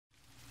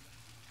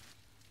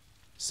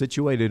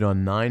Situated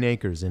on 9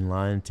 acres in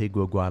La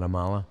Antigua,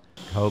 Guatemala,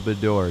 Caoba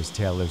Doors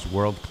tailors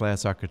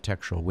world-class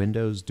architectural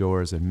windows,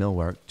 doors, and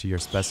millwork to your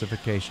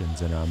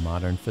specifications in our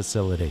modern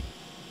facility.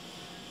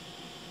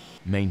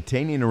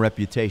 Maintaining a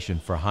reputation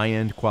for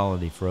high-end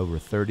quality for over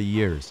 30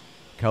 years,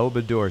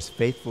 Caoba Doors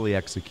faithfully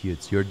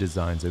executes your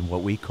designs in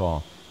what we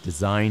call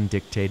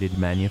design-dictated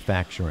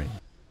manufacturing.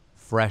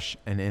 Fresh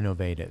and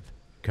innovative,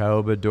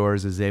 Caoba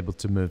Doors is able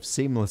to move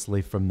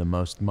seamlessly from the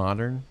most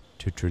modern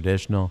to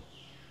traditional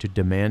to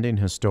demanding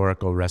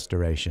historical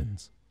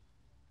restorations.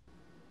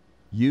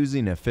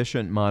 Using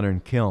efficient modern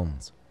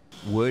kilns,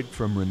 wood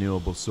from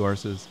renewable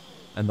sources,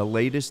 and the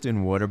latest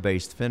in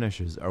water-based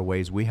finishes are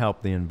ways we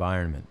help the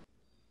environment.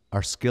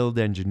 Our skilled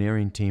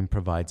engineering team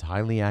provides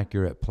highly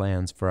accurate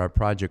plans for our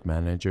project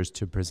managers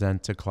to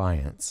present to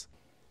clients.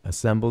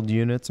 Assembled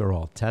units are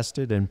all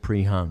tested and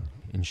pre-hung,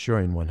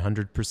 ensuring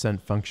 100%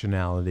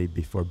 functionality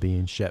before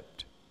being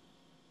shipped.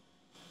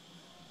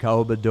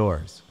 Caoba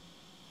Doors.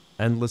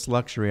 Endless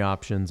luxury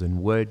options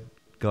in wood,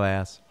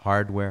 glass,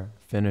 hardware,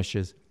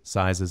 finishes,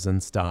 sizes,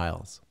 and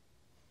styles.